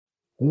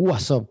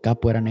What's up,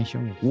 Capoeira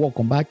Nation?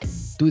 Welcome back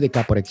to the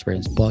Capoeira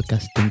Experience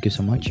podcast. Thank you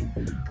so much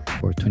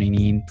for tuning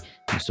in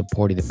and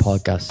supporting the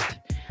podcast.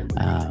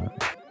 Uh,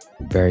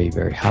 very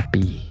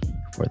happy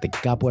for the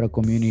Capoeira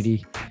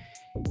community,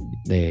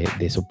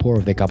 the support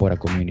of the Capoeira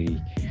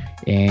community.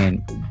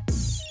 And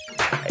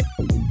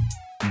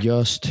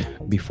just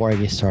before I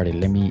get started,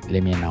 let me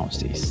announce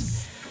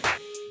this.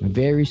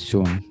 Very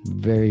soon,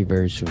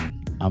 very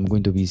soon, I'm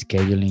going to be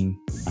scheduling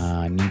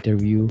an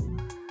interview.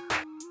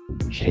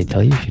 Should I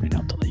tell you? Should I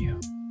not tell you?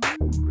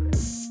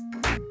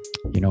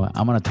 You know what?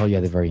 I'm going to tell you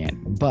at the very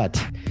end.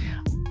 But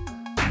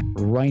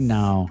right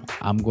now,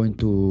 I'm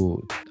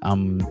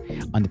on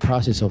the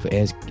process of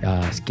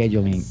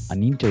scheduling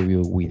an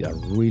interview with a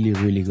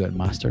really good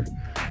master,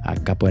 a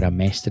Capoeira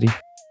Mestre.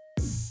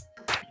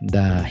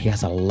 He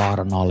has a lot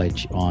of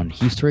knowledge on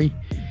history,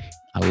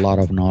 a lot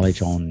of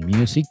knowledge on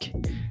music.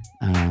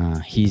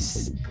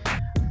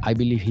 I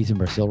believe he's in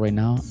Brazil right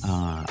now,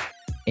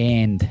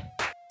 and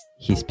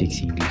he speaks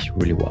English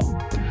really well.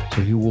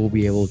 So he will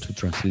be able to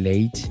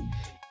translate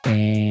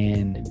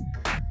and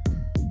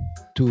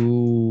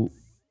to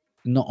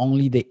not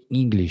only the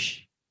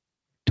English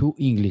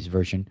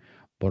version,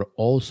 but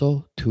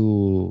also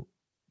to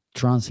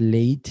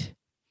translate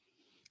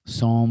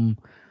some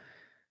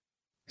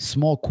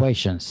small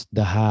questions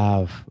that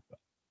have,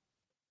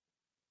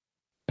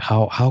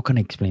 how can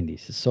I explain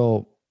this?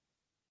 So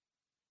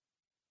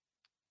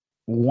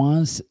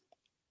once,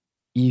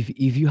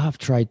 if you have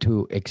tried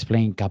to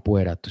explain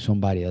capoeira to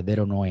somebody that they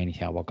don't know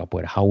anything about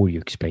capoeira, how will you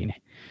explain it?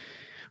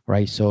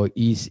 Right? So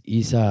it's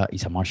a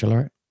martial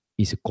art,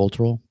 it's a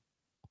cultural,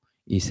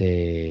 it's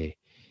a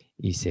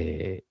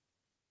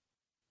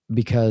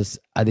because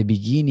at the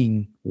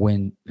beginning,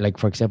 when, like,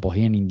 for example,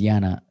 here in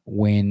Indiana,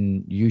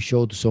 when you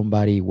show to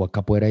somebody what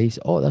capoeira is,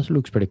 oh, that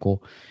looks pretty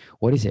cool.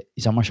 What is it?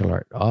 It's a martial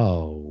art.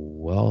 Oh,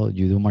 well,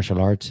 you do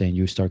martial arts and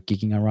you start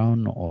kicking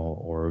around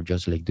or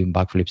just like doing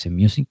backflips and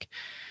music.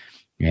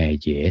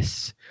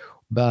 Yes.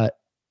 But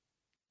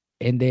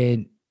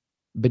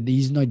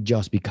it's not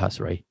just because,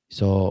 right?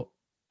 So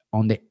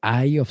on the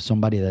eye of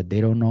somebody that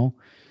they don't know,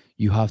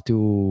 you have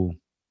to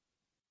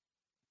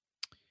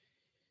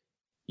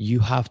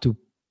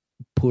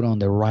put on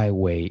the right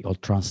way or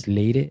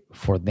translate it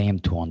for them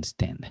to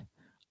understand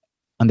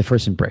on the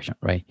first impression,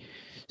 right?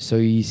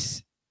 So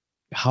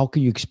how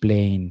can you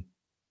explain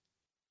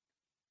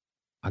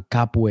a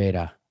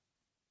capoeira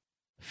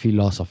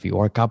philosophy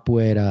or a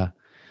capoeira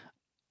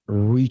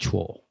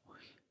ritual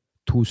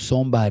to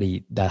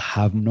somebody that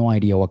have no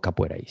idea what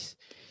capoeira is?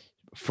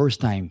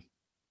 First time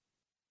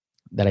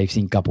that I've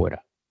seen capoeira,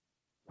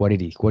 what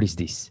is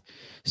this?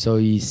 So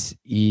it's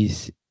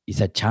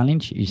a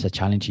challenge.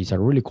 It's a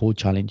really cool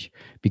challenge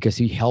because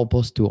it helps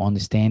us to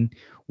understand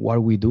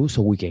what we do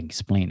so we can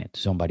explain it to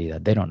somebody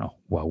that they don't know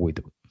what we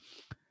do.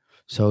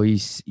 So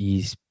it's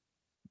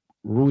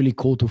really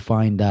cool to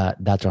find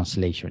that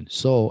translation.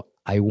 So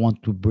I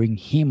want to bring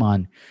him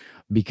on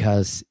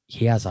because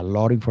he has a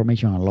lot of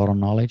information, a lot of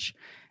knowledge,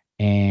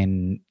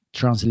 and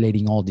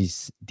translating all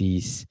these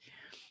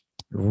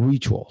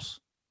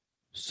rituals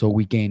so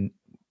we can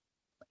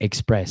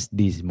express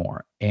this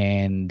more.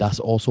 And that's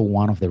also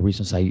one of the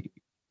reasons I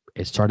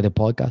started the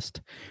podcast,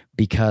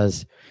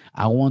 because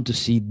I want to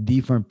see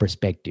different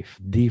perspective,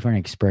 different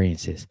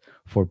experiences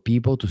for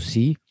people to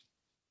see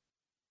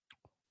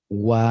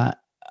how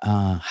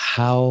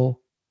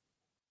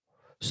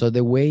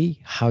the way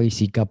how you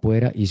see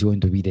capoeira is going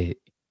to be the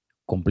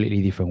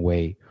completely different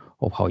way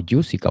of how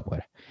you see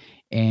capoeira.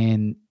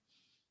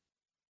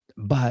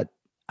 But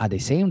at the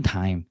same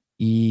time,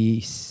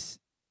 it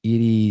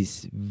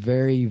is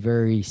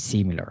very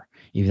similar,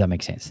 if that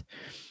makes sense.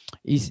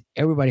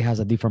 Everybody has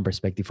a different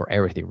perspective for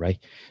everything, right?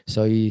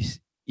 So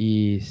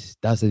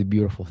that's the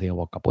beautiful thing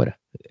about capoeira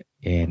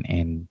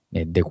and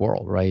the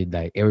world, right?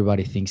 Like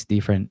everybody thinks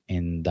different,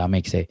 and that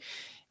makes a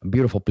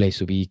beautiful place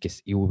to be,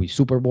 because it will be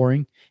super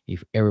boring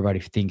if everybody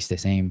thinks the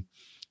same,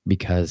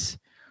 because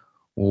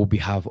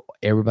have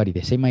everybody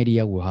the same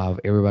idea. We'll have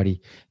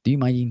everybody. Do you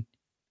imagine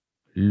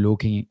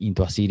looking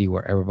into a city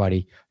where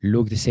everybody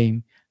look the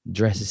same,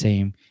 dress the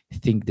same,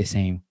 think the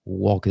same,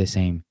 walk the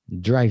same,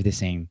 drive the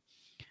same?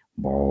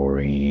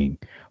 Boring.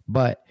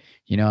 But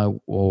in our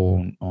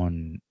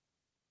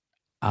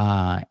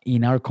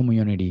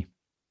community,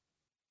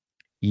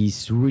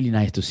 it's really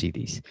nice to see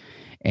this.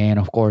 And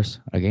of course,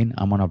 again,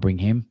 I'm gonna bring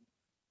him.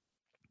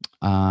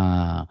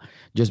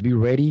 Just be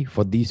ready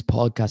for this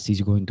podcast.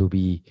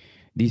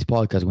 This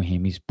podcast with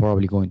him is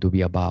probably going to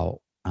be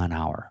about an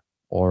hour,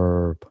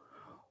 or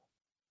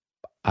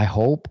I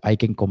hope I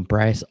can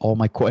compress all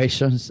my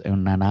questions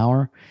in an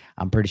hour.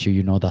 I'm pretty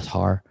sure that's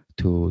hard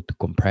to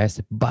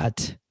compress,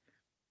 but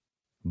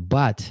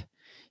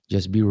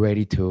just be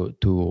ready to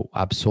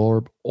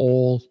absorb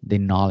all the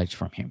knowledge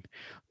from him.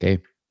 Okay.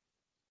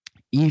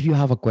 If you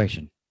have a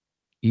question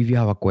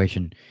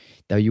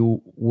that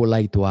you would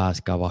like to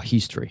ask about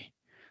history,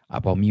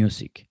 about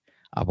music,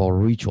 about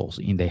rituals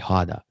in the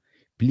Hada,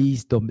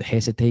 please don't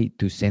hesitate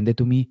to send it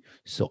to me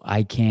so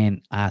I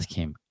can ask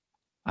him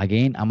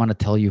Again, I'm gonna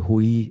tell you who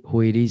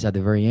it is at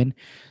the very end.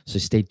 So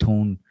stay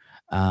tuned.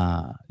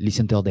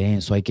 Listen till the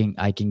end so I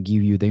can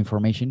give you the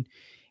information.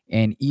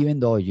 And even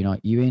though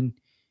even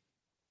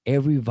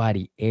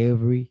everybody,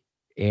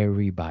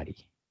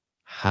 everybody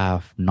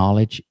have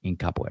knowledge in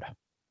capoeira.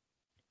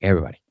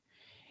 Everybody.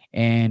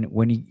 And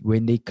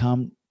when they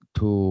come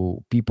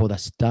to people that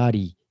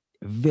study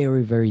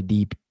very, very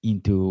deep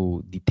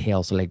into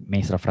details, like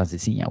Maestra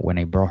Francesina, when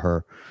I brought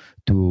her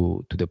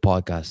to the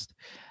podcast,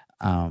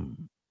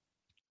 um,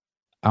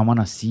 I want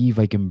to see if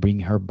I can bring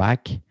her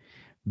back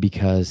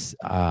because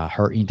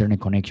her internet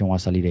connection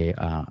was a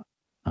little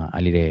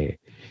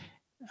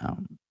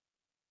um,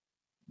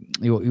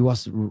 it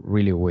was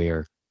really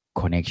weird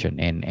connection,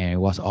 and it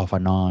was off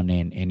and on,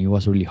 and it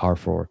was really hard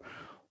for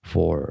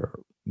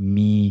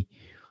me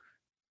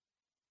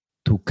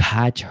to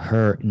catch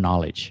her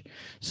knowledge.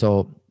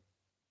 So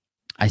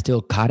I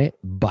still caught it,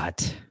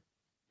 but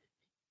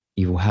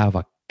if you have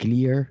a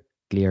clear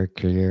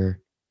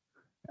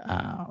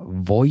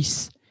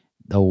voice,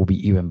 that will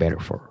be even better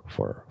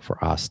for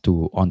us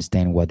to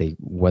understand what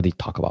they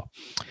talk about.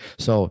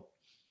 So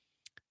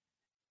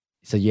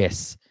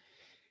yes,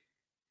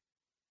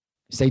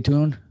 stay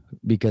tuned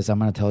because I'm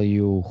gonna tell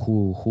you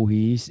who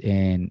he is,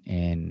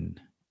 and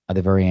at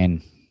the very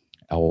end,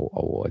 I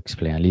will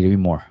explain a little bit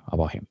more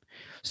about him.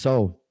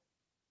 So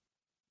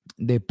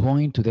the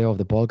point today of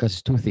the podcast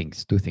is two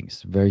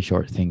things, very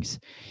short things,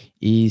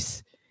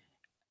 is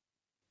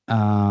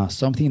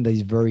something that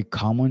is very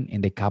common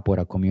in the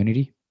capoeira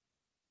community,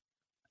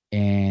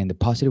 and the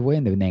positive way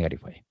and the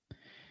negative way,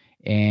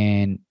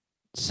 and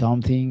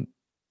something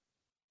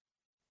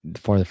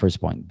for the first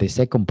point. The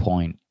second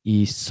point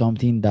is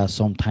something that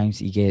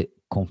sometimes you get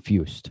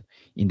confused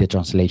in the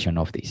translation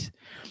of this.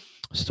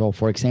 So,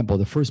 for example,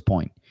 the first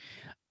point,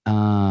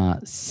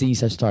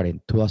 since I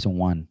started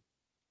 2001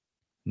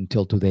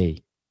 until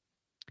today,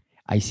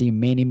 I see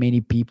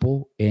many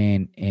people,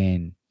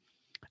 and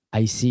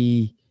I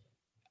see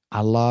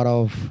a lot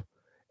of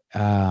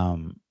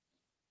um,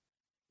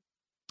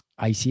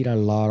 I see a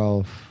lot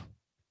of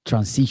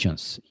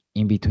transitions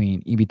in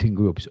between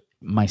groups,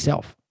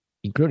 myself,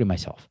 including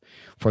myself.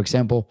 For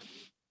example,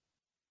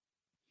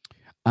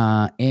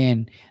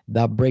 and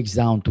that breaks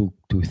down to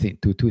two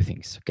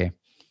things. Okay,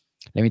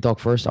 let me talk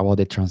first about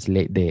the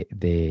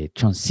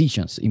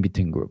transitions in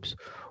between groups.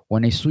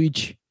 When I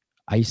switch,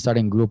 I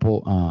started in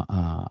Grupo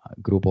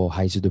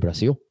Raízes do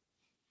Brasil,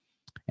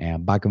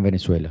 back in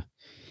Venezuela,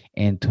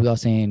 in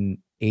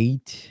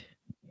 2008,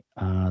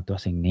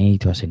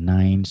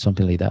 2009,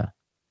 something like that.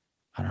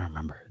 I don't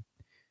remember.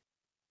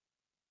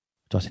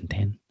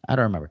 2010. I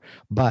don't remember.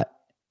 But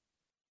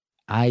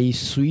I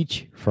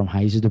switched from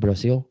Raízes do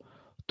Brasil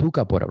to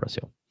Capoeira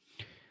Brasil.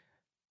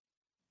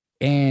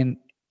 And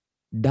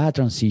that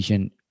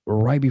transition,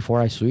 right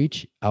before I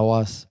switched, I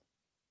was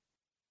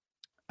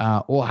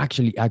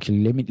actually,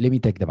 let me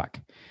take the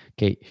back.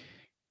 Okay.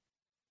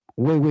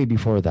 Way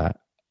before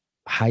that,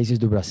 Raízes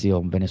do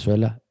Brasil,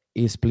 Venezuela,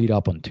 is split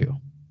up on two.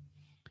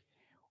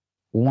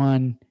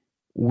 One,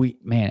 we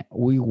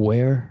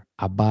were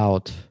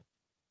about,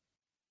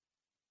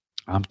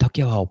 I'm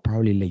talking about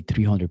probably like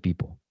 300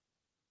 people.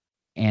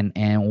 And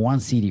one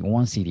city,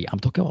 I'm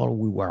talking about,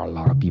 we were a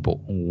lot of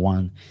people in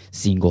one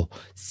single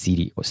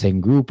city,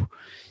 same group,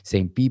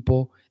 same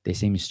people, the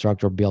same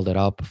structure, build it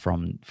up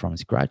from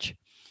scratch.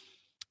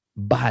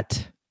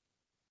 But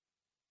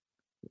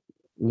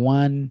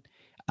one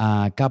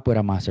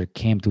capoeira master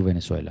came to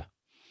Venezuela,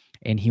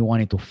 and he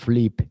wanted to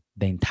flip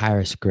the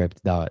entire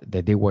script that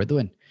they were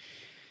doing,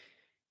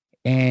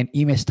 and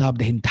he messed up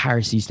the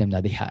entire system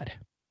that they had.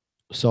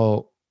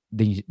 So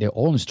their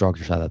own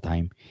structures at the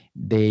time,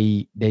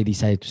 they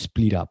decided to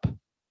split up.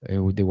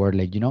 They were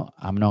like,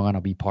 I'm not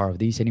gonna be part of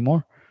this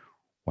anymore.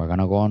 We're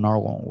gonna go on our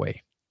own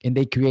way, and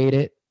they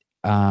created,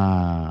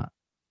 let's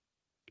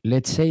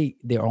say,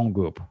 their own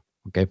group.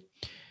 Okay,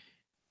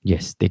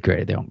 yes, they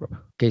created their own group.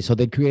 Okay, so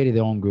they created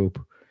their own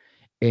group,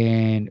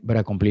 and but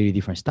a completely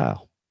different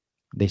style.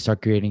 They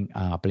start creating,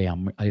 play a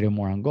little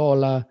more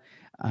Angola,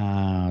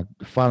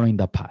 following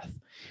the path.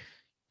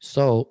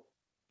 So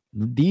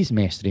this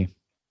mestre,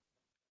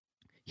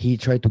 he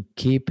tried to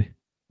keep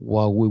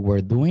what we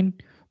were doing,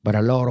 but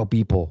a lot of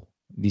people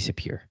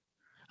disappear.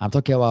 I'm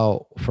talking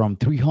about from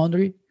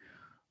 300,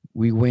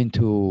 we went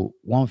to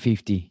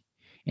 150,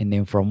 and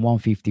then from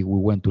 150 we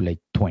went to like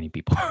 20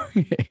 people.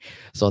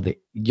 So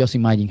just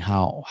imagine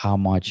how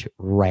much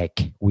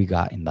wreck we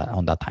got in that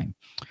on that time.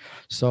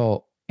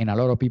 So, and a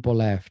lot of people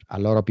left, a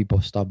lot of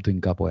people stopped doing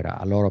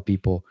capoeira, a lot of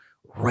people,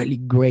 really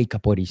great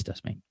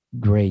capoeiristas, man,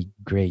 great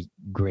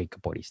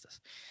capoeiristas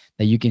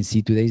that you can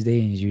see today's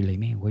day, and you're like,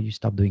 man, why you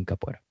stop doing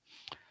capoeira?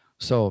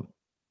 So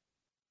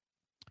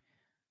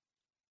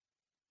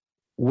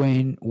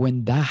when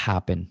that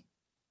happened,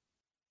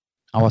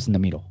 I was in the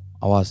middle.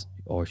 I was,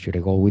 or should I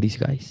go with these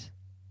guys,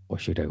 or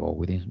should I go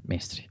with this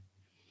mestre?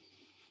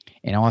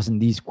 And I was in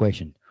this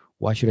question: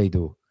 what should I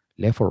do,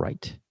 left or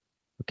right?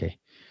 Okay,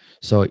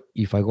 so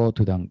if I go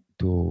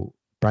to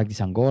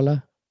practice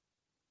Angola,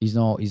 it's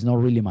not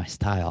really my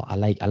style. I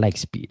like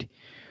speed,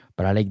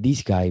 but I like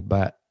this guy.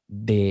 But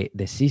the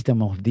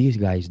system of these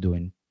guys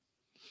doing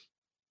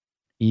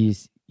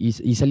is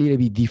a little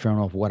bit different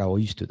of what I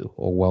used to do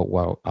or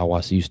what I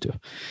was used to.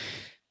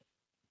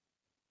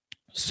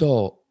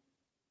 So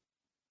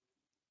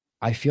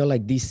I feel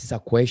like this is a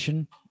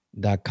question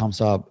that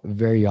comes up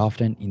very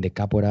often in the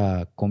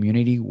capoeira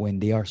community when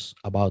they are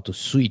about to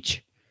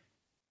switch,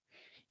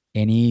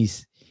 and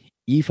is,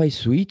 if I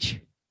switch,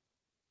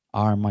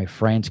 are my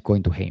friends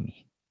going to hate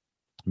me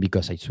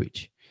because I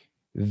switch?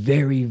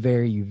 Very,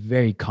 very,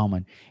 very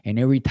common. And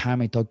every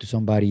time I talk to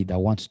somebody that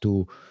wants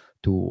to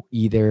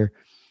either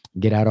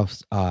get out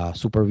of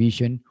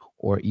supervision,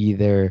 or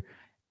either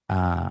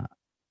uh,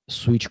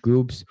 switch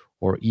groups,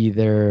 or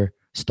either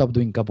stop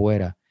doing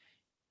capoeira,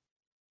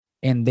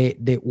 and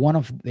the one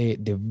of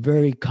the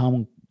very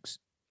common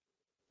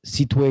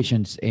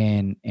situations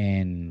and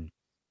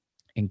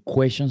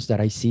questions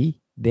that I see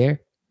there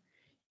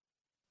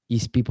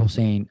is people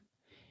saying,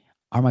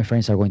 are my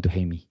friends are going to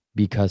hate me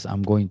because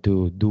I'm going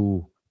to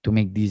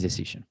make this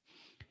decision?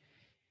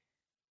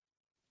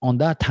 On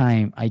that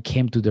time, I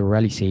came to the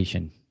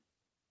realization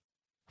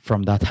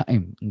from that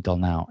time until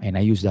now, and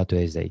I use that to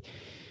this day.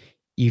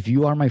 If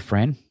you are my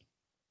friend,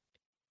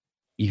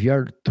 if you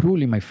are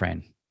truly my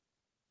friend,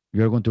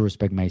 you're going to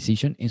respect my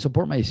decision and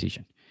support my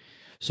decision.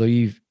 So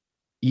if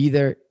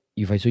I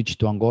switch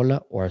to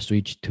Angola, or I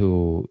switch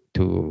to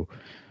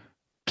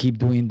keep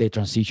doing the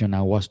transition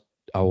I was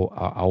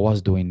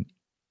doing,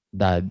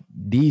 that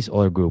this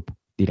other group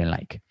didn't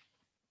like,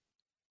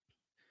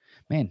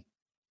 man,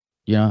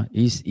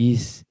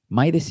 is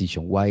my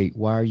decision. Why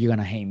are you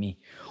gonna hate me?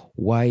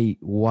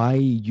 Why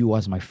you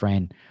as my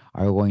friend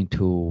are going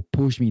to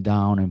push me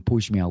down and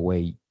push me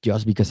away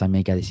just because I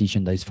make a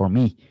decision that is for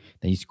me,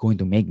 that is going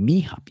to make me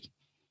happy?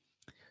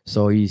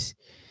 So is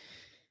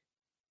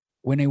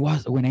when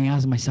I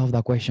asked myself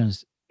that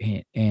questions,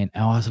 and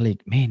I was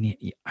like, man,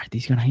 are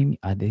these gonna hate me?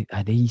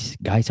 Are these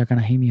guys are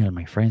gonna hate me? Are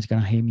my friends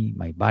gonna hate me?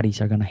 My buddies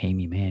are gonna hate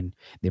me, man.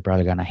 They're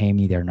probably gonna hate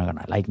me. They're not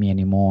gonna like me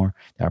anymore.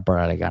 They're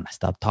probably gonna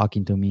stop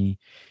talking to me.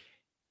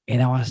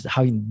 And I was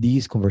having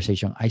this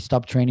conversation. I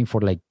stopped training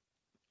for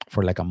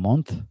like a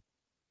month,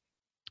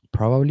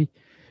 probably,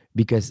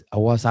 because I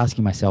was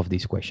asking myself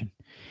this question.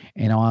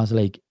 And I was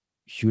like,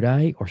 should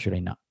I or should I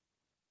not?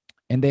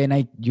 And then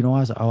I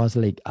was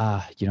like,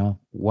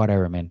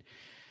 whatever, man.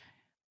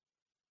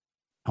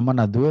 I'm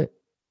gonna do it.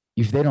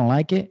 If they don't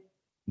like it,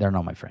 they're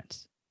not my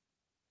friends.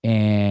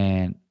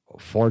 And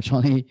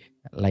fortunately,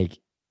 like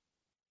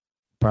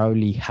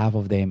probably half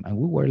of them, and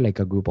we were like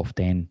a group of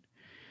 10,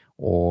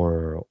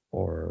 or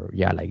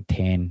yeah, like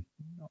 10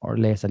 or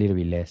less, a little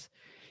bit less.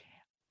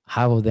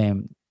 Half of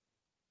them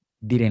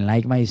didn't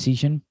like my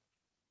decision,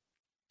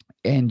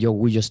 and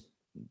we just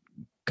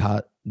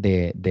cut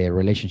the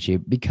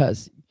relationship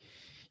because,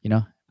 you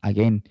know,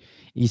 again,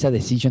 it's a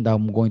decision that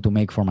I'm going to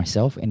make for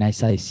myself, and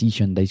it's a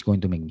decision that is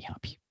going to make me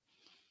happy.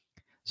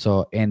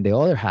 So, and the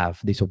other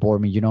half, they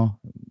support me, do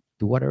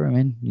whatever,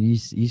 man.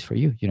 He's for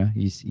you,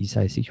 he's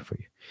a decision for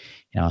you.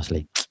 And I was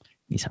like,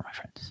 these are my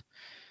friends.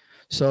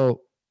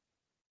 So,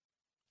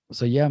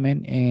 yeah,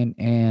 man.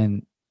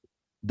 And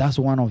that's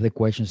one of the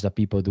questions that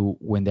people do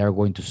when they're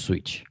going to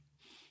switch.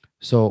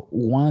 So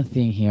one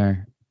thing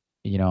here,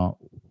 you know,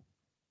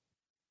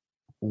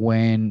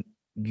 when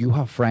you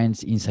have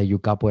friends inside your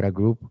capoeira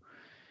group,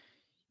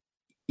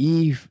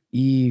 if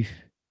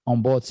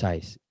on both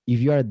sides,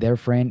 if you are their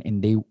friend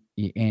and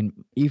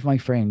if my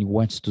friend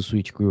wants to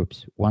switch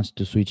groups, wants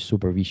to switch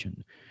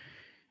supervision,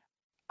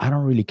 I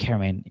don't really care,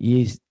 man.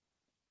 Is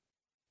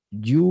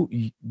you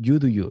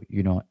do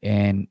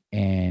and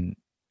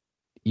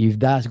if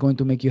that's going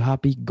to make you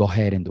happy, go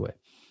ahead and do it.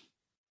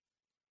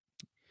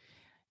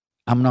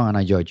 I'm not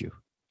gonna judge you.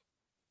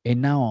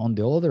 And now on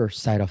the other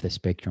side of the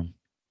spectrum,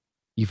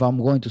 if I'm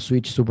going to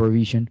switch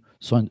supervision,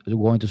 so I'm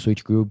going to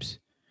switch groups,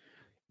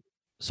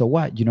 so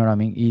what? You know what I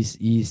mean?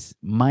 Is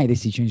my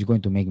decision is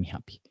going to make me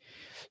happy.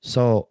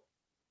 So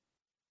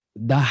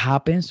that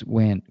happens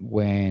when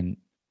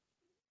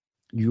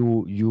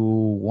you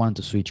want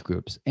to switch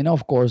groups. And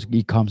of course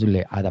it comes with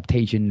like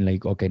adaptation,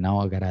 like, okay, now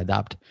I gotta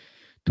adapt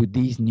to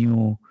this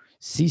new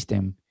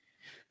system.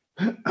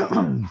 Sorry.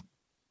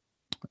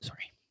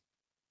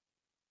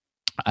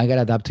 I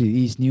gotta adapt to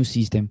this new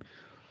system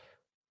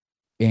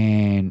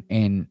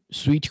and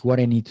switch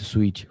what I need to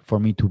switch for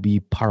me to be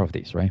part of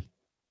this, right?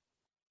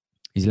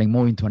 It's like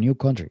moving to a new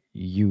country.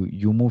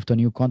 You move to a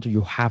new country, you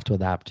have to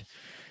adapt.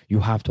 You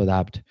have to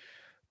adapt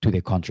to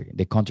the country.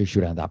 The country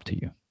should adapt to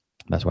you.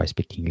 That's why I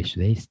speak English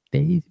these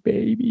days,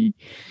 baby.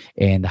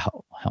 And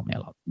help me a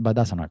lot. But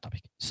that's another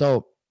topic.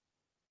 So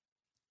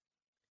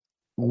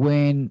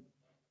when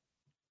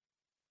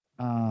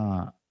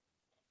uh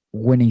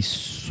when I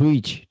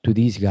switch to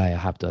this guy, I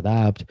have to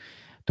adapt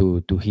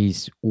to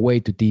his way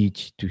to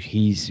teach, to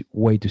his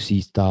way to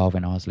see stuff.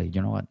 And I was like,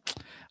 you know what?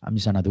 I'm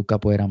just gonna do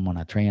capoeira. I'm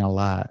gonna train a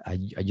lot. I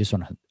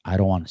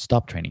don't want to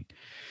stop training.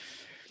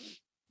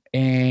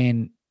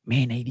 And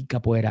man, I did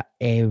capoeira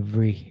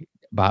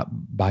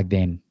back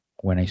then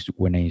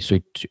when I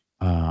switched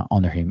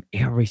under him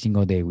every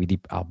single day. We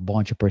did a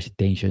bunch of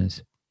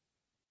presentations.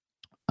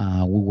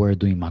 We were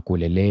doing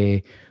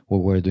makulele. We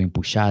were doing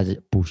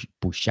puxada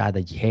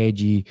de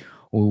rede.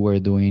 We were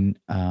doing,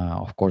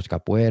 of course,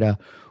 capoeira.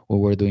 We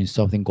were doing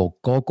something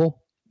called coco.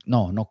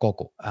 No, not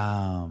coco.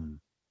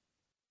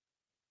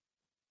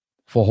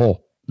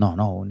 Forró. No,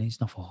 no,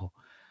 it's not forró.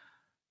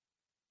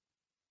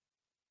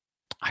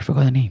 I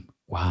forgot the name.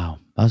 Wow,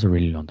 that was a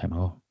really long time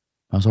ago.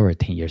 That was over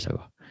 10 years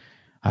ago.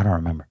 I don't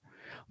remember.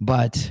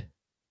 But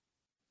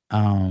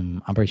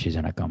I'm pretty sure it's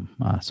gonna come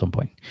at some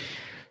point.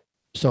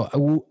 So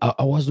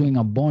I was doing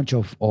a bunch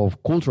of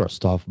cultural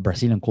stuff,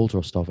 Brazilian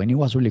cultural stuff, and it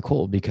was really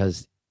cool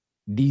because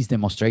these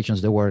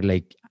demonstrations, they were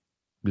like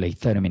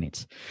 30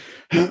 minutes.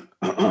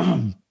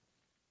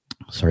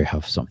 Sorry, I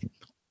have something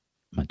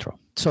in my throat.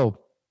 So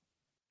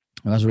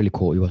it was really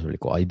cool. It was really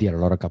cool. I did a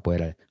lot of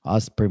capoeira. I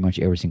was pretty much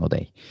every single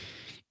day,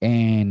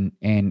 and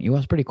it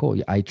was pretty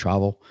cool. I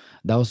travel.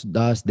 That's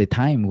the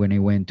time when I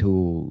went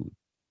to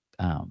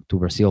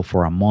Brazil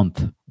for a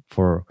month,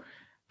 for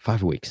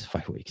 5 weeks.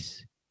 5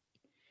 weeks.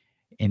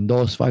 In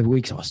those 5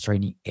 weeks, I was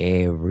training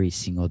every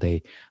single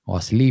day. I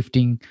was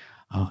lifting.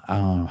 Oh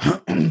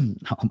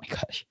my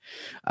gosh.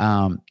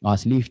 I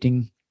was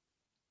lifting.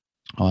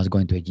 I was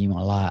going to the gym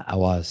a lot. I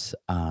was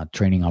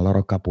training a lot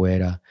of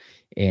capoeira.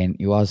 And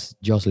it was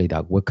just like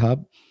that. Wake up,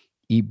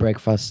 eat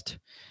breakfast,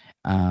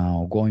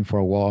 going for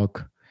a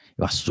walk.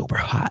 It was super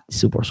hot,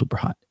 super, super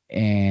hot.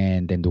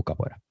 And then do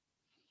capoeira.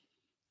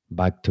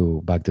 Back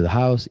to the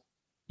house,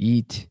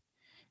 eat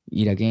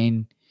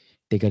again,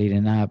 take a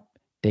little nap,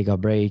 take a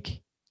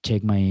break,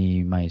 check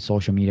my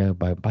social media.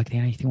 But back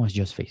then, I think it was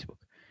just Facebook.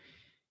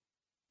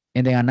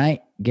 And then at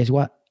night, guess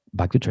what?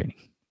 Back to training.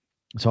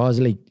 So I was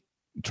like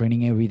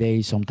training every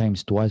day,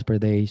 sometimes twice per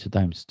day,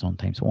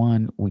 sometimes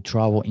one. We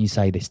travel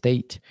inside the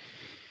state,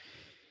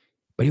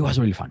 but it was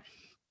really fun.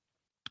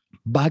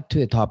 Back to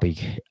the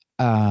topic.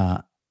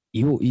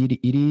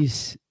 It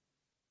is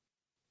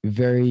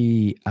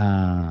very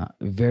a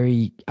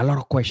lot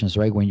of questions,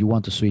 right? When you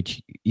want to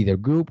switch either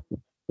group,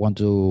 want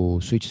to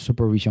switch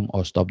supervision,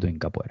 or stop doing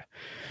capoeira.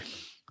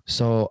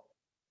 So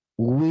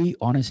we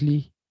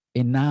honestly,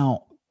 and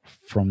now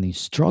from the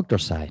instructor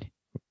side,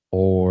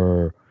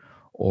 or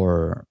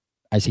or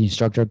I say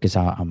instructor because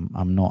I'm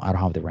not, I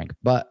don't have the rank,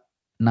 but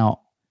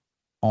now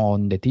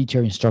on the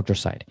teacher instructor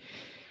side,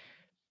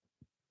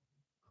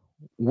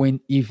 when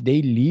if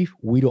they leave,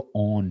 we don't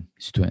own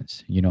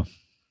students.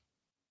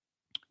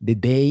 The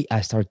day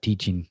I start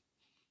teaching,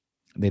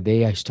 the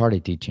day I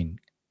started teaching,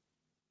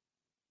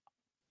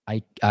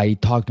 I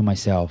talk to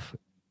myself,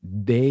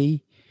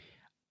 they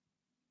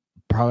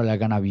probably are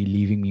gonna be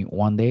leaving me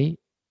one day,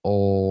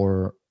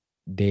 or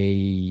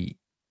they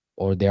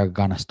they're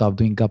gonna stop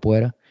doing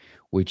capoeira,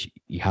 which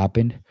it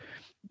happened.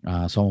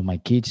 Some of my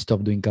kids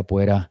stopped doing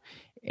capoeira,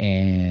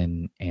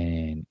 and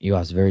it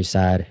was very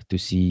sad to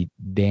see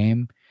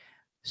them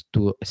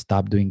to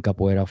stop doing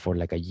capoeira for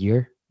like a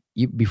year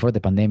before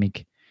the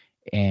pandemic,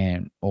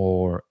 and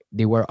or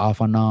they were off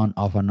and on,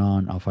 off and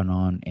on, off and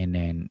on, and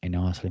I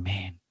was like,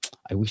 man,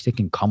 I wish they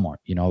can come more,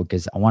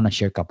 because I want to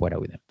share capoeira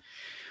with them.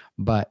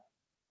 But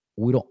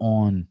we don't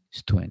own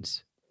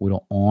students. We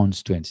don't own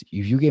students.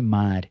 If you get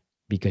mad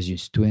because your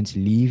students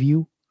leave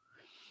you,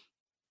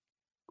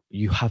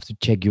 you have to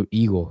check your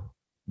ego,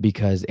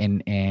 because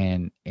and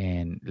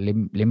let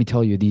me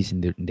tell you this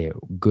in the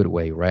good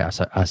way, right?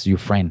 As your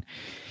friend,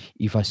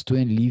 if a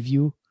student leave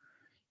you,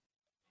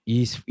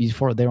 is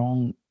for their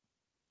own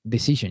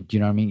decision. You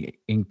know what I mean?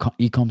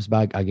 It comes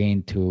back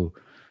again to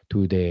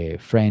the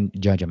friend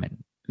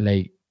judgment.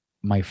 Like,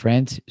 my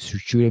friends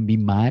shouldn't be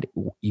mad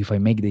if I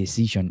make the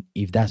decision,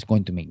 if that's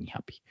going to make me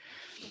happy.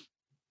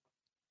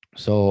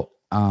 So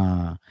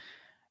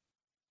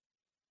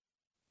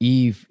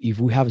if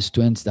we have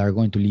students that are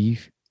going to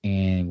leave,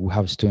 and we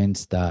have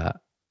students that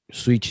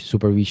switch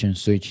supervision,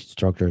 switch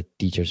instructor,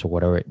 teachers, or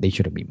whatever, they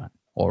shouldn't be mad.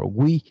 Or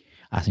we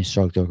as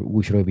instructor,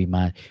 we shouldn't be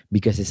mad,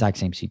 because it's the exact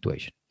same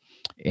situation.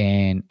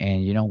 And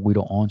we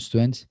don't own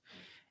students,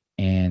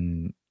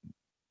 and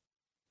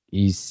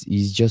is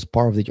just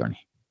part of the journey.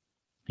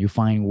 You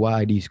find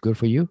what is good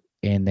for you,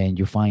 and then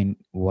you find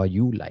what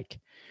you like.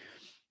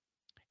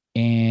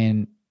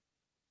 And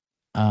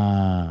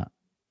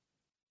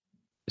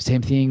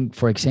same thing,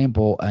 for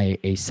example,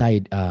 a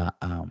side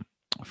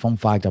fun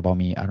fact about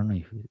me. I don't know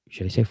if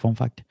should I say fun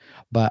fact,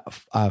 but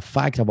a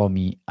fact about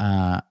me.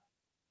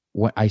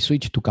 When I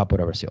switched to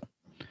Capoeira Brazil,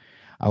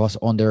 I was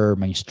under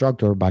my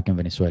instructor back in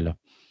Venezuela.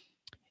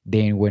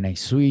 Then when I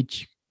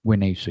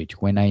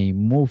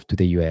moved to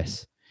the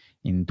US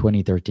in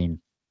 2013.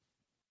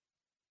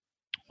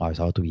 Wow, it's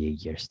about to be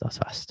 8 years. That's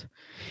fast.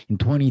 In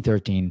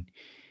 2013,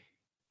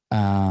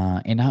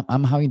 and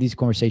I'm having this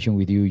conversation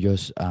with you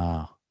just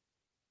to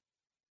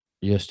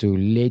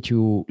let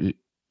you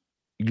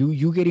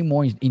getting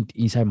more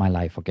inside my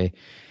life, okay?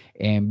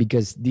 And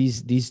because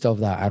this stuff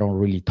that I don't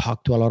really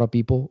talk to a lot of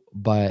people,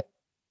 but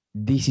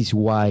this is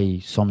why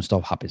some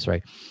stuff happens,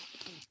 right?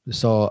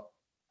 So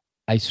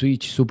I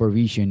switched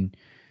supervision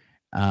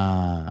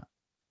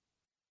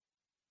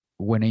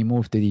when I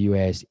moved to the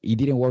US. It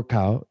didn't work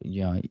out.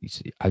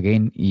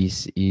 Again,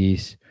 is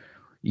it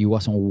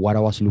wasn't what I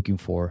was looking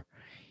for.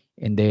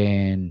 And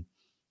then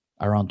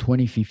around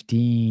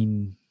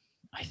 2015,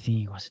 I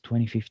think it was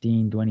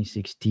 2015,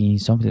 2016,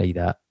 something like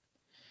that,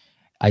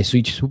 I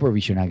switched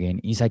supervision again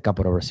inside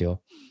Capoeira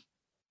Brazil.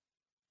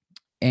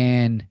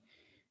 And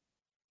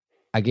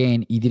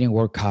again, it didn't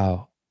work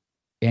out.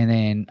 And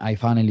then I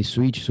finally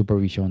switched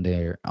supervision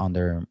there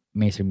under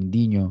Mr.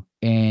 Mindinho.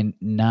 And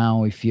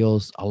now it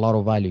feels a lot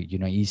of value.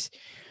 Is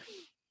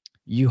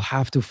you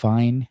have to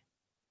find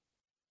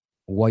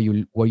what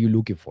you're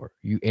looking for.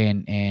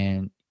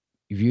 And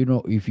if you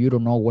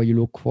don't know what you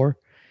look for,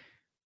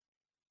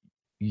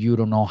 you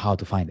don't know how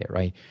to find it,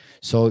 right?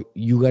 So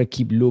you gotta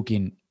keep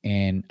looking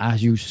and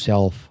ask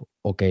yourself,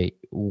 okay,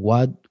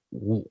 what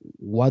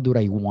do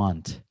I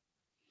want,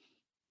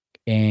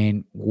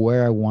 and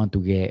where I want to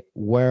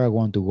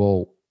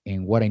go,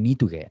 and what I need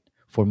to get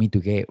for me to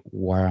get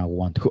where I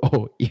want to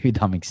go, if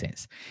that makes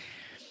sense.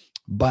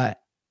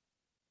 But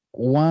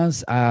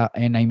once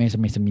and I met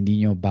Mr.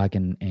 Mindinho back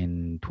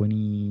in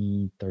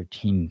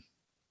 2013,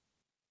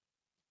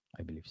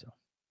 I believe so.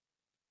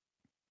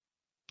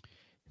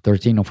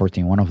 13 or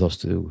 14, one of those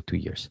two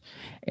years.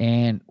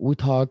 And we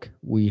talk,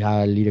 we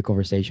had little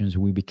conversations,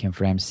 we became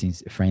friends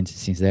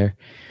since there.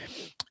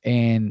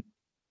 And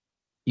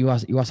it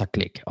was a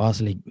click. I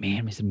was like,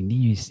 man, Mr.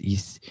 Mindinho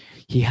is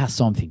he has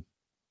something.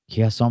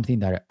 He has something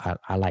that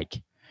I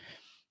like.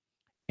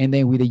 And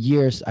then with the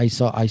years, I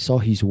saw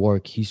his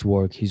work,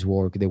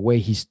 the way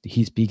he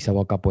speaks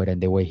about capoeira,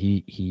 and the way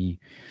he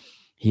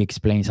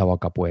explains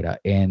about capoeira.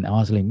 And I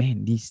was like,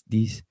 man,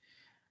 this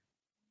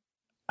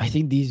I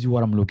think this is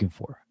what I'm looking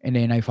for. And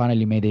then I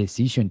finally made a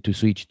decision to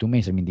switch to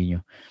Mesa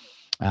Mindinho,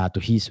 to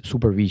his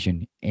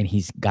supervision and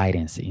his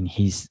guidance and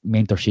his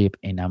mentorship.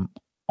 And I'm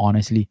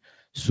honestly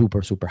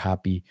super, super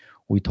happy.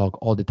 We talk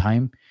all the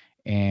time,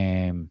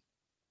 and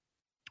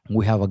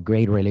we have a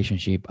great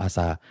relationship as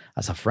a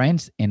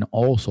friends, and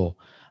also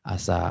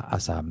as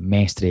a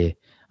mestre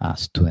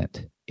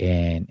student.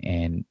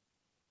 And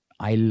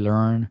I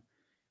learn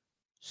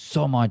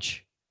so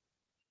much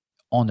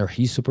under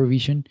his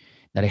supervision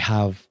that I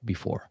have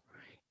before.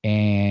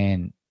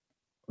 And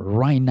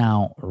right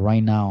now,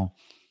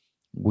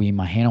 with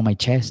my hand on my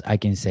chest, I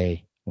can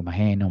say, with my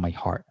hand on my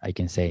heart, I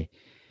can say,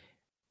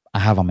 I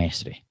have a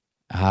maestro.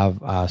 I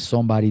have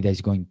somebody that's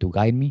going to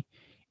guide me,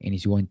 and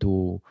is going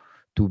to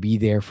be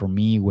there for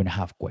me when I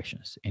have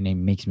questions. And it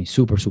makes me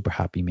super, super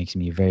happy. Makes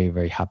me very,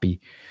 very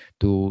happy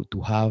to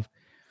have,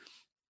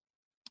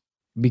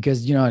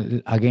 because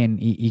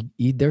again,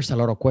 there's a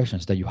lot of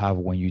questions that you have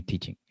when you're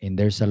teaching, and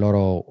there's a lot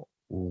of,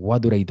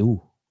 what do I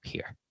do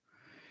here?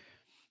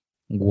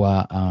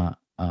 What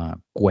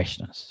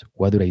questions?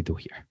 What do I do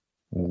here?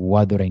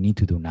 What do I need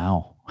to do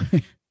now?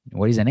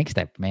 What is the next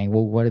step, man?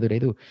 What do I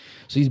do?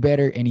 So it's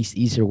better and it's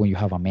easier when you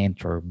have a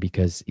mentor,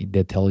 because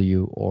they tell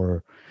you,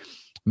 or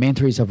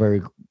mentor is a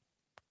very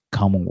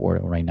common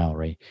word right now,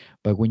 right?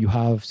 But when you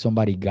have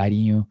somebody guiding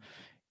you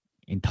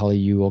and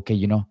telling you,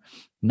 okay,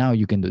 now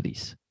you can do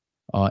this,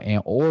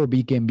 and or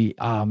we can be,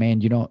 man,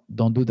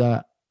 don't do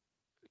that.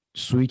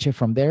 Switch it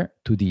from there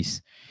to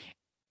this.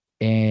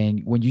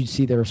 And when you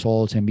see the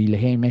results and be like,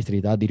 hey,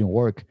 Mestre, that didn't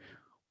work.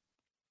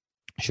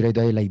 Should I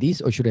do it like this,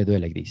 or should I do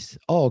it like this?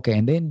 Oh, okay.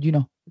 And then,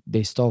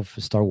 they start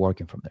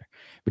working from there.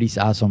 But it's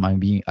awesome.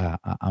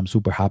 I'm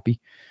super happy.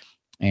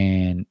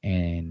 And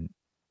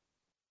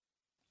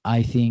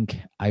I think,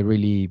 I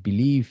really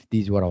believe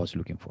this is what I was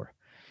looking for.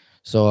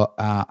 So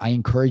I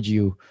encourage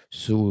you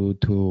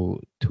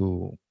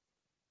to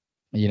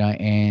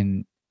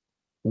and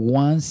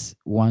once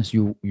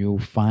you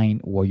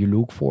find what you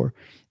look for,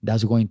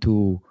 that's going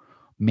to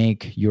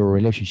make your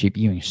relationship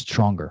even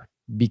stronger,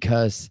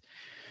 because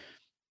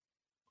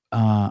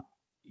uh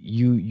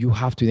you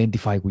have to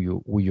identify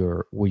who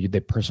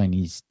the person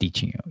is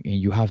teaching you,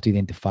 and you have to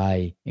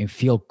identify and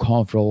feel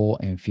comfortable,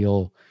 and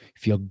feel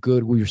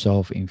good with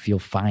yourself, and feel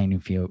fine,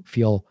 and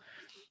feel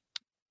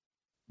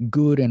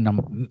good,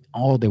 and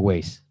all the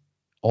ways,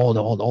 all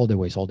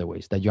the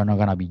ways that you're not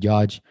gonna be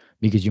judged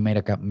because you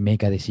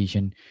make a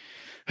decision,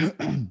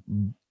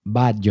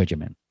 bad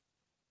judgment,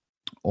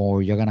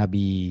 or you're gonna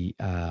be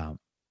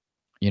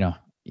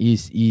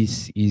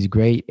is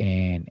great.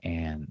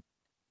 And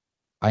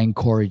I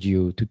encourage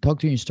you to talk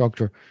to your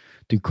instructor,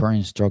 to current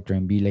instructor,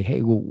 and be like,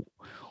 hey, well,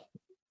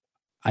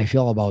 I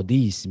feel about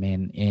this,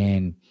 man.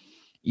 And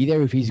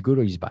either if it's good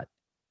or it's bad,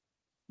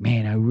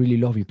 man, I really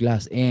love your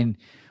class. And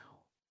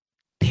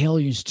tell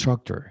your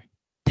instructor,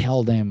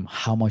 tell them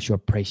how much you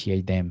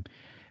appreciate them,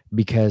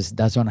 because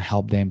that's going to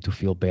help them to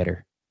feel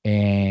better.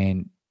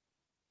 And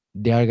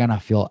they are going to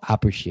feel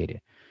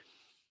appreciated.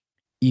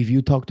 If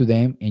you talk to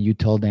them and you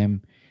tell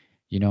them,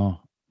 your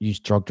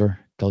instructor,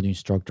 tell your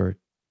instructor,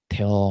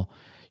 tell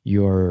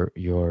your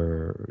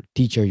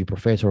teacher, your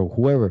professor, or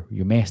whoever,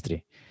 your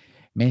mestre,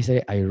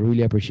 I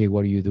really appreciate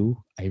what you do.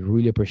 I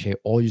really appreciate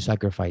all your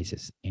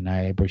sacrifices, and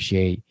I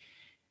appreciate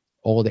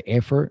all the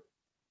effort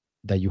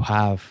that you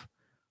have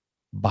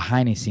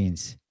behind the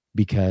scenes,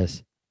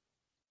 because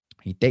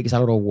it takes a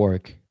lot of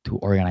work to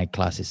organize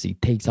classes.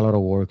 It takes a lot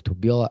of work to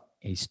build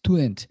a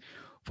student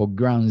for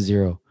ground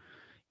zero,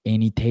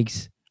 and it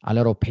takes a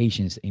lot of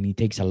patience, and it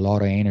takes a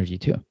lot of energy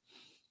too.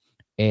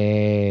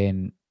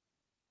 And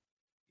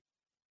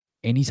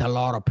it's a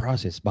lot of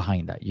process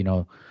behind that,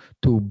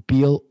 to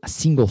build a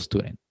single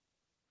student.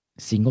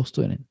 Do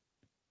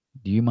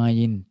you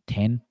imagine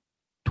 10,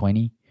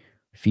 20,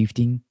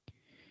 15,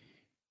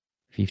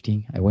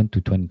 15? I went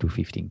to 20 to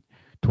 15,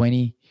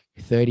 20,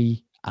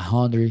 30,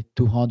 100,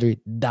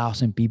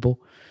 200,000 people.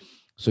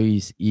 So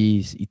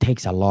it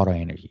takes a lot of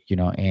energy,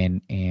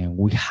 and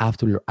we have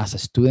to, as a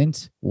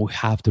students, we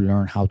have to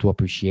learn how to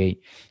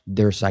appreciate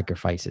their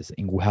sacrifices,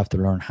 and we have to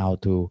learn how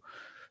to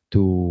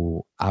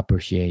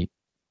appreciate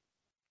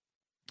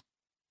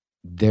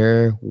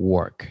their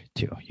work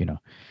too,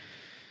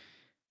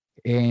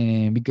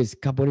 and because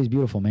capoeira is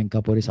beautiful, man.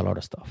 Capoeira is a lot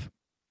of stuff.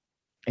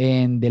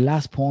 And the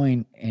last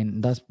point,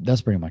 and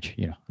that's pretty much,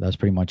 that's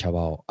pretty much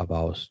about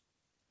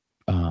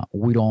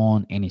we don't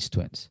own any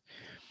students.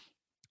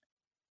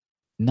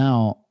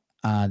 Now,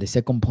 the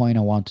second point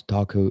I want to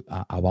talk,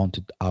 I want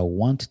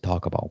to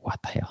talk about,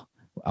 what the hell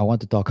I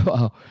want to talk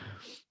about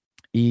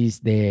is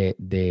the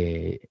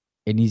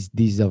and this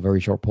is a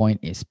very short point,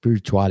 is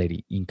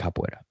spirituality in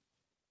capoeira.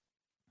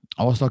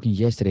 I was talking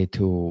yesterday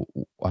to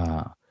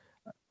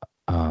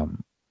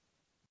um,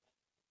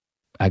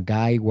 a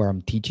guy where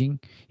I'm teaching.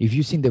 If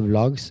you've seen the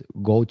vlogs,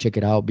 go check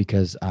it out,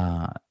 because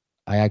I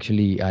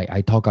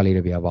talk a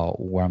little bit about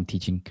where I'm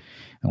teaching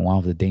in one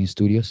of the dance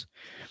studios.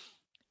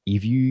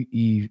 If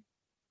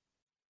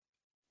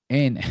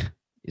and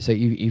so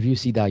if you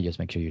see that, just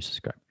make sure you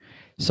subscribe.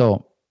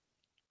 So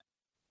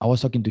I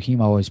was talking to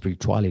him about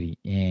spirituality,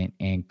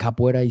 and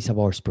capoeira is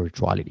about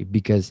spirituality,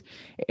 because,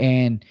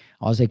 and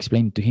I was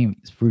explaining to him,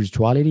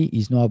 spirituality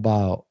is not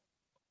about,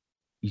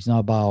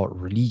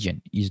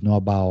 religion.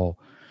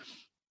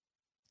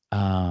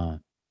 Uh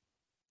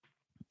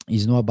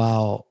it's not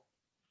about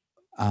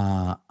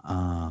uh,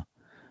 uh,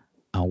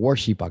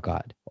 worship a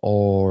god,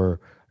 or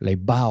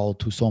like bow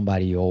to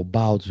somebody, or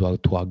bow to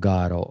a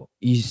god, or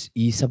is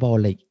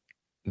about like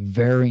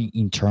very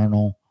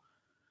internal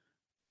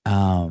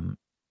um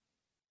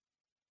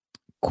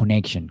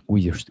connection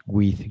with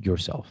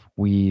yourself,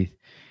 with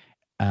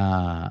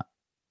uh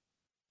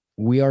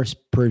we are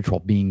spiritual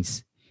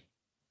beings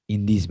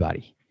in this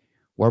body.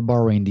 We're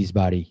borrowing this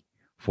body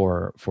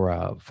for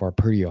a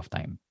period of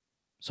time.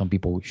 Some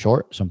people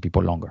short, some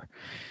people longer.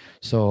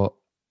 So,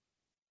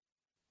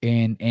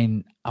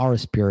 and our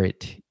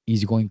spirit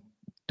is going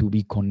to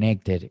be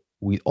connected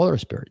with other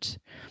spirits,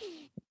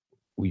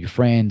 with your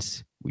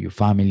friends, with your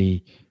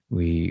family,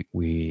 with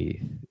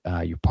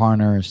your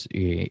partners,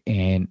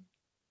 and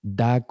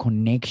that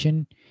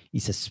connection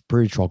is a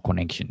spiritual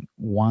connection.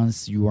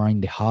 Once you are in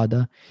the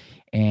hada,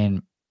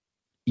 and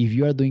if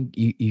you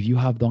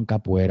have done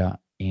capoeira,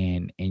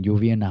 and you've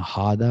been in a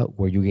hada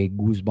where you get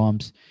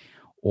goosebumps,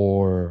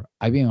 or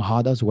I've been in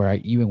hadas where I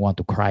even want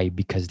to cry,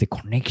 because the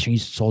connection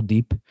is so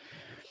deep,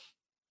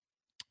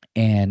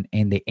 and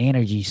the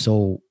energy is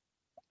so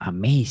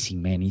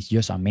amazing, man. It's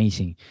just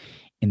amazing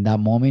in that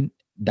moment,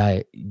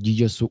 that you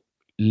just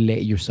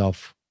let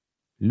yourself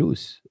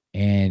loose,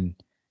 and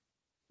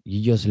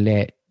you just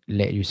let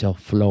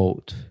yourself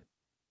float,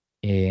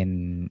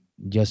 and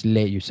just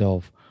let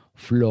yourself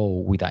flow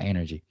with that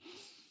energy.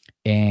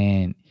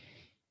 And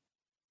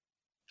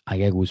I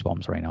get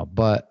goosebumps right now,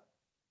 but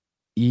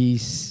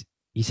it's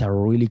a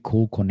really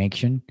cool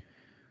connection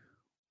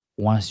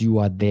once you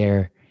are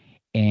there,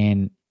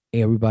 and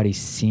everybody is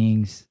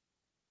singing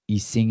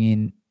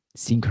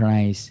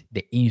synchronized,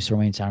 the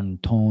instruments are on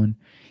tone,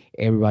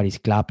 everybody's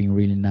clapping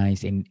really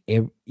nice, and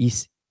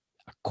it's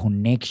a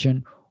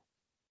connection,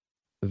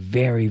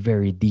 very,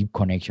 very deep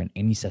connection,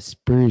 and it's a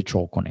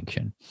spiritual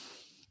connection.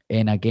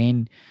 And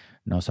again,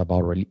 no, it's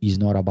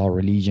not about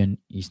religion,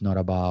 it's not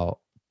about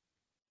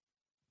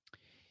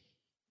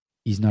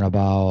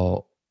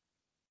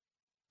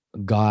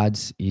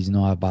gods, it's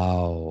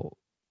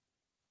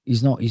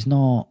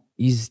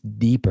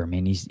deeper,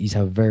 man. It's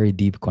a very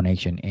deep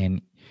connection.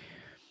 And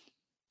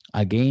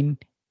again,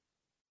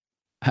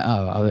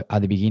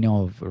 at the beginning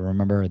of,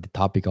 remember the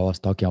topic I was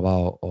talking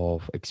about,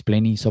 of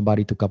explaining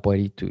somebody to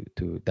capoeira,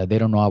 to that they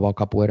don't know about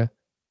capoeira.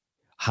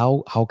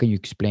 How can you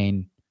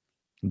explain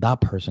that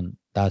person,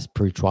 that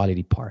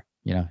spirituality part?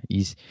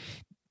 Is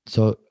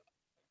so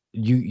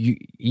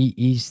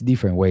is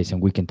different ways,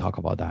 and we can talk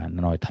about that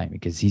another time,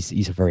 because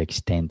it's a very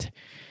extent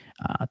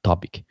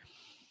topic.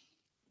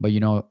 But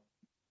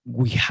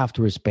we have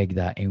to respect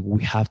that, and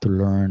we have to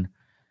learn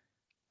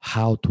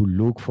how to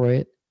look for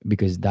it,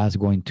 because that's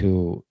going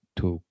to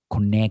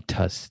connect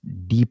us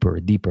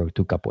deeper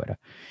to capoeira.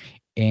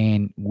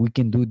 And we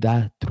can do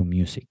that through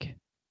music,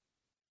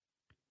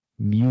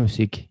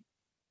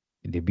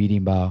 the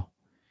beating bow.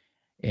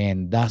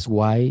 And that's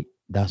why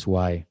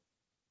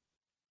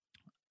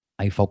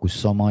I focus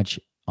so much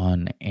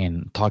on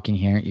and talking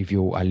here. If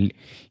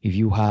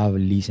you have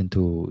listened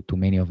to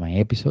many of my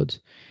episodes,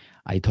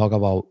 I talk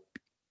about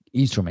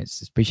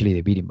instruments, especially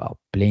the beating bow,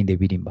 playing the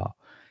beating bow.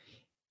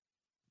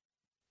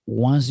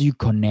 Once you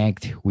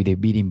connect with the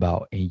beating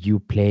bow, and you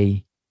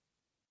play,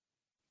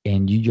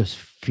 and you just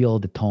feel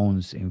the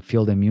tones and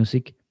feel the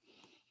music,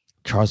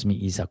 trust me,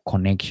 it's a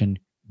connection,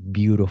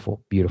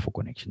 beautiful, beautiful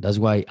connection. That's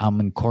why I'm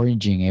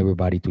encouraging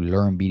everybody to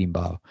learn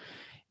berimbau.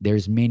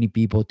 There's many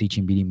people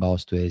teaching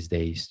berimbau to these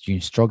days. Your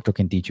instructor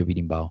can teach you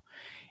berimbau,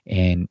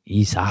 and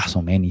it's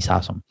awesome, man. It's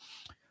awesome.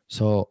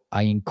 So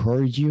I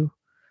encourage you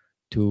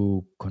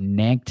to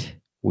connect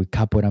with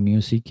capoeira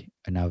music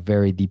on a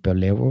very deeper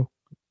level,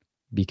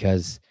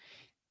 because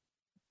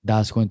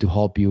that's going to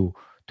help you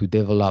to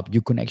develop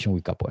your connection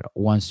with capoeira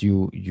once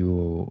you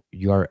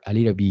are a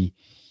little bit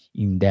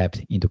in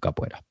depth into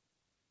capoeira.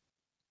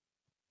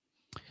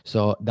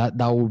 So that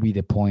will be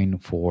the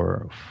point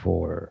for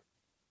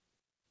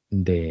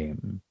the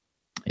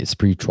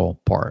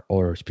spiritual part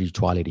or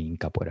spirituality in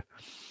capoeira.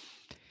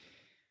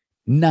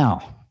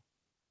 Now,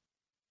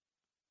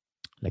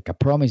 like I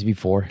promised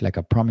before, like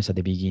I promised at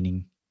the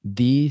beginning,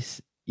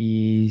 this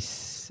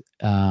is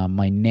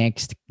my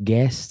next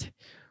guest.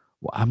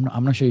 Well,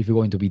 I'm not sure if you're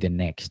going to be the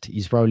next.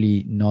 It's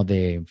probably not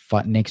the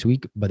next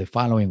week, but the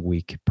following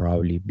week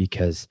probably,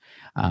 because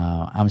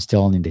I'm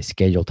still in the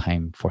schedule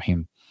time for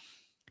him.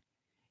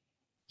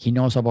 He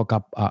knows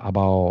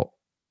about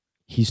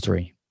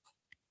history.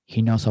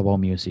 He knows about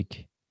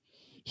music.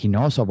 He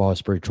knows about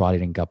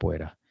spirituality in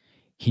capoeira.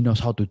 He knows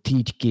how to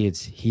teach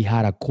kids. He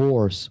had a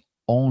course,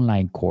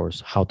 online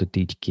course, how to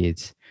teach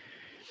kids.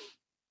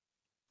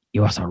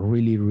 It was a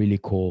really, really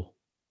cool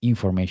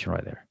information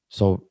right there.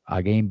 So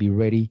again, be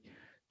ready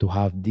to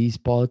have this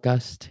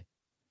podcast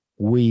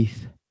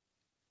with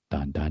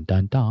dun dun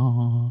dun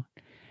dun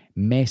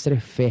Mestre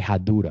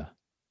Fejadura.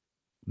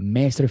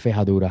 Mestre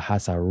Fejadura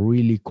has a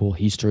really cool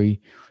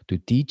history to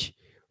teach,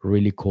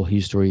 really cool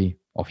history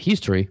of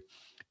history.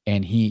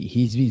 And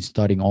he's been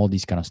studying all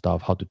this kind of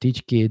stuff, how to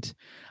teach kids,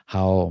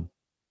 how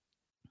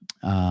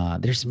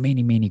there's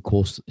many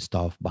cool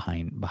stuff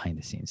behind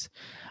the scenes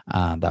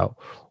that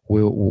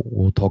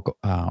we'll talk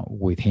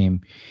with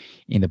him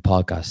in the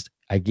podcast.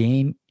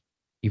 Again,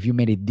 if you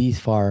made it this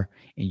far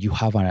and you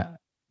have a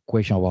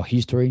question about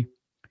history,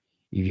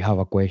 if you have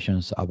a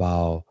questions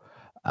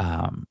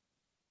um,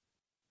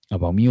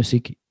 about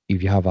music,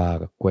 if you have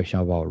a question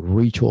about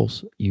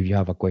rituals, if you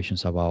have a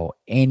questions about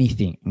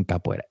anything in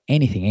capoeira,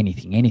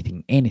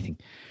 anything,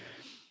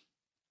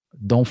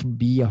 don't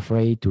be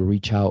afraid to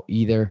reach out,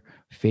 either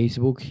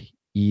Facebook,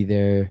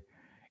 either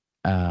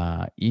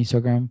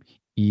Instagram,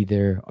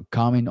 either a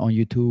comment on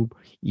YouTube,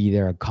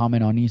 either a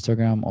comment on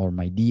Instagram or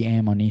my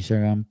DM on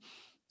Instagram.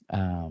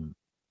 Um,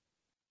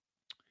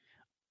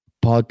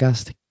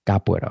 Podcast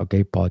Capoeira,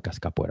 okay? Podcast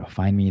Capoeira.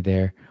 Find me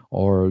there,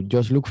 or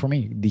just look for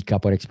me, the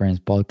Capoeira Experience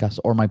Podcast,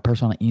 or my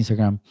personal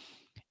Instagram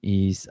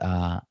is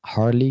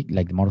Harley,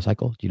 like the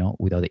motorcycle,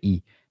 without the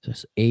E. So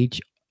it's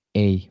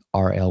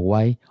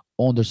HARLY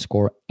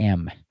underscore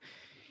M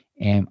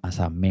as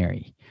a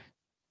Mary.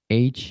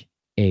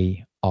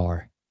 HARLY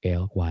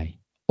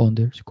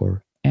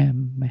underscore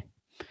M.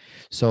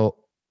 So,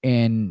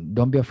 and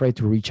don't be afraid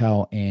to reach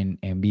out and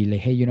be like,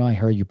 hey, I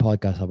heard your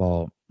podcast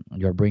about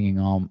you're bringing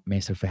on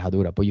Mr.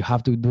 Fejadura, but you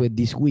have to do it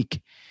this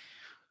week.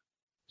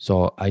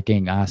 So I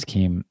can ask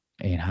him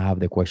and have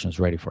the questions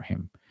ready for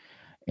him.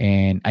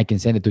 And I can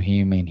send it to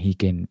him, and he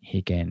can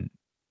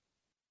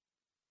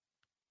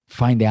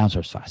find the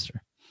answers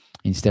faster.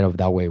 Instead of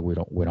that way, we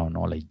don't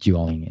know, like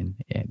dueling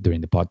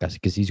during the podcast,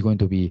 because he's going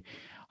to be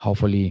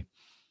hopefully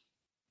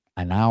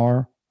an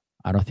hour.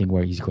 I don't think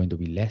where he's going to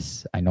be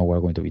less. I know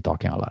we're going to be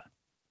talking a lot,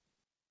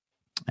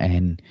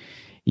 and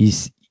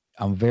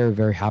I'm very,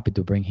 very happy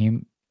to bring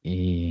him,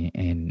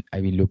 and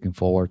I've been looking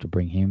forward to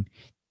bring him.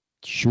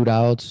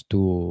 Shootouts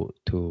to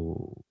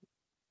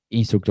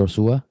Instructor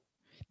Sua.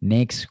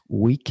 Next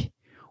week,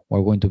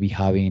 we're going to be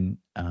having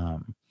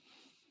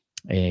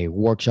a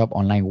workshop,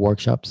 online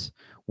workshops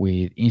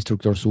with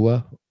Instructor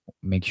Sua.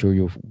 Make sure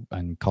you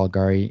and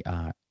Calgary,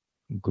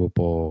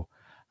 Grupo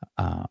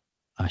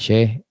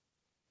Ashe.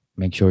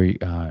 Make sure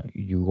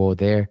you go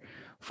there,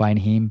 find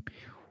him,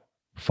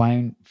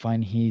 find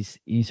his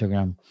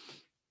Instagram,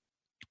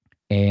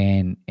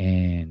 and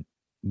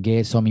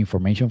get some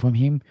information from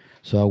him,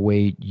 so that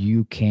way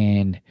you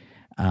can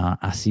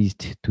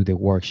assist to the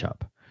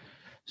workshop.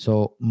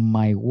 So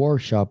my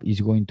workshop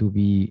is going to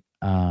be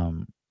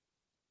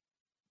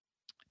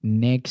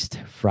next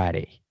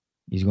Friday.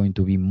 It's going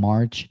to be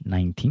March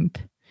 19th,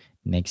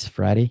 next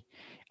Friday,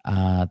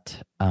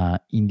 at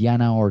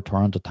Indiana or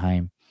Toronto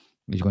time.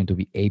 It's going to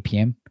be 8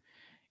 p.m.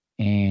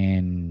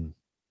 And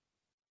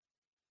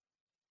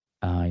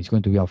it's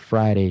going to be on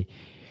Friday.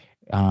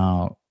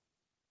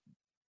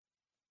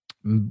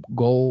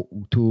 Go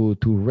to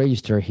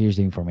register. Here's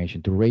the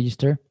information to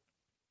register.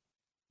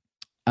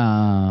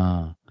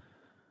 Go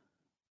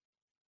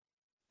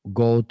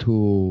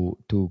to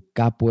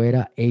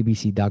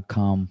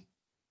capoeiraabc.com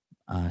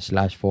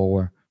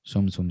 /forward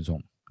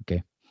zoom.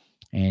 Okay,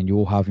 and you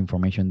will have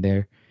information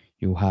there.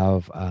 You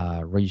have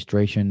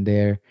registration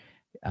there.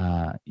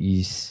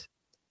 Is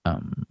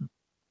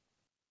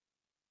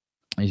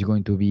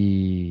going to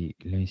be,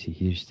 let me see,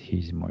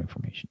 here's more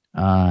information.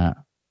 Let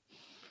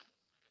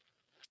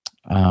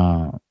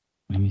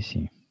me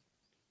see.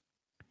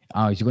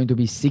 It's going to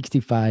be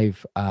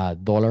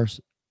 $65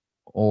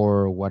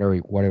 or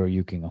whatever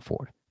you can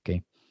afford.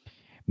 Okay,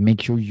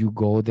 make sure you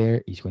go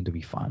there. It's going to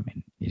be fun,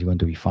 man. It's going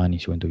to be fun.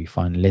 It's going to be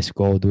fun. Let's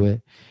go do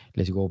it.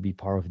 Let's go be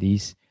part of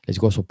this. Let's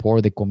go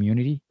support the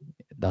community.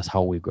 That's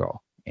how we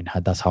grow, and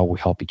that's how we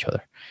help each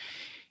other.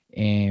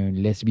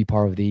 And let's be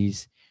part of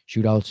these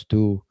shootouts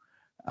to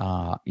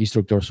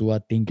Instructor Sua.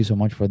 Thank you so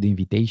much for the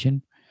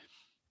invitation.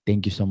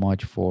 Thank you so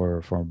much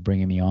for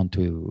bringing me on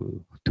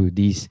to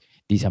this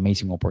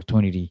amazing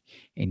opportunity,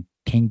 and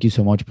thank you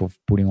so much for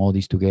putting all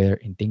this together,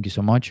 and thank you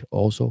so much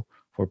also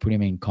for putting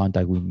me in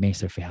contact with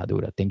Master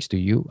Fejadura. Thanks to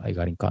you, I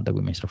got in contact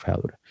with Master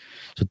Fejadura.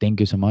 So thank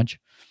you so much.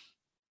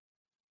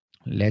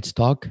 Let's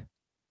talk,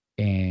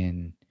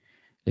 and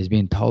let's be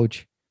in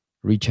touch.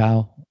 Reach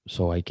out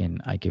so I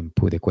can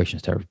put the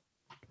questions there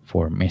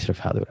for Master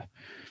Fejadura.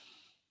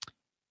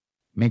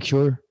 Make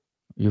sure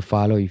you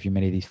follow if you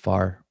made it this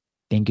far.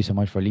 Thank you so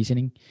much for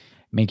listening.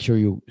 Make sure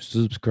you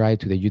subscribe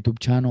to the YouTube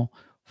channel,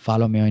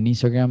 follow me on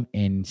Instagram,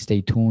 and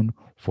stay tuned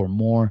for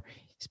more,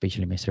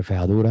 especially Mr.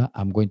 Fejadura.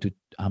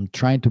 I'm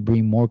trying to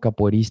bring more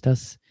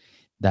capoeiristas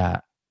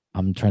that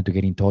I'm trying to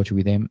get in touch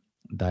with them.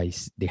 They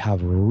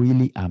have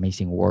really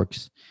amazing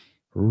works,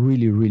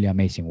 really, really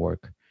amazing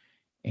work.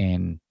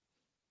 And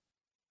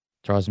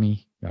trust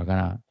me, you're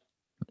gonna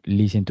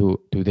listen to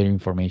their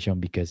information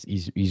because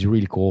it's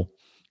really cool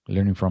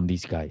learning from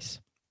these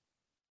guys.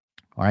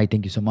 All right,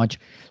 thank you so much.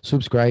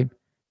 Subscribe.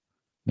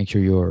 Make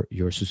sure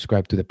you're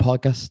subscribed to the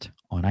podcast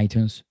on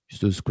iTunes.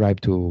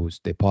 Subscribe to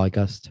the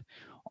podcast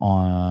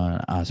on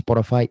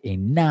Spotify,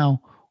 and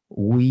now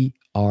we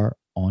are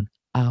on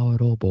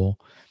Audible,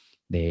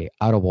 the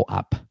Audible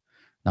app.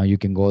 Now you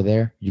can go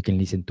there. You can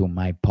listen to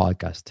my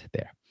podcast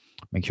there.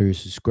 Make sure you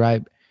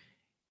subscribe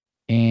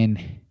and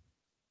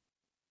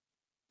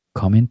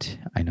comment.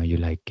 I know you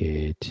like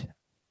it.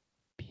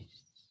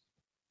 Peace.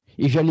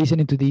 If you're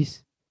listening to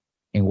this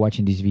and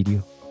watching this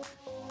video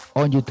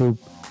on YouTube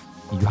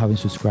and you haven't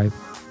subscribed,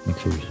 make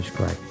sure you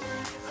subscribe.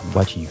 I'm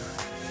watching you.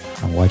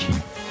 I'm watching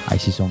you. I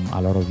see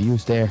a lot of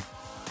views there,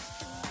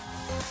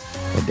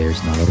 but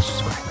there's not a lot of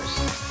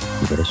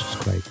subscribers. You better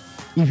subscribe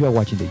if you are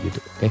watching the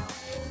YouTube. Okay.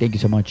 Thank you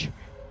so much.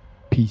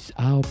 Peace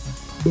out,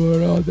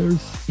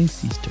 brothers and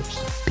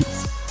sisters.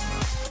 Peace.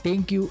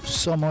 Thank you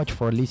so much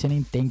for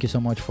listening. Thank you so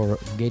much for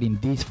getting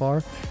this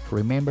far.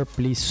 Remember,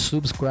 please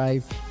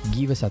subscribe.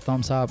 Give us a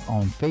thumbs up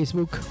on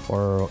Facebook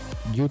or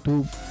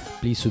YouTube.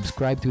 Please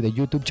subscribe to the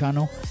YouTube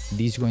channel.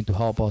 This is going to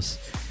help us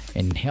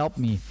and help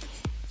me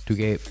to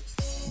get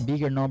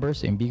bigger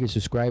numbers and bigger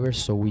subscribers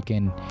so we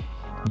can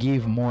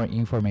give more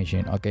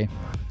information. Okay,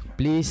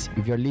 please,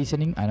 if you're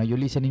listening, I know you're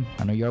listening,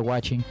 I know you're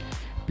watching,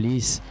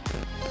 please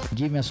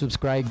give me a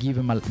subscribe, give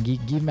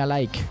me a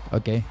like.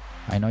 Okay,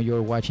 I know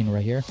you're watching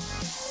right here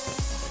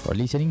or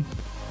listening.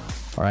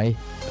 All right,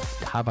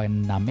 have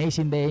an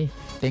amazing day.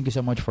 Thank you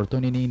so much for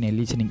tuning in and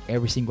listening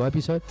every single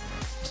episode,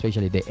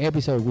 especially the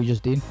episode we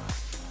just did.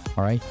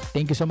 All right,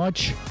 thank you so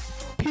much.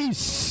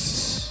 Peace.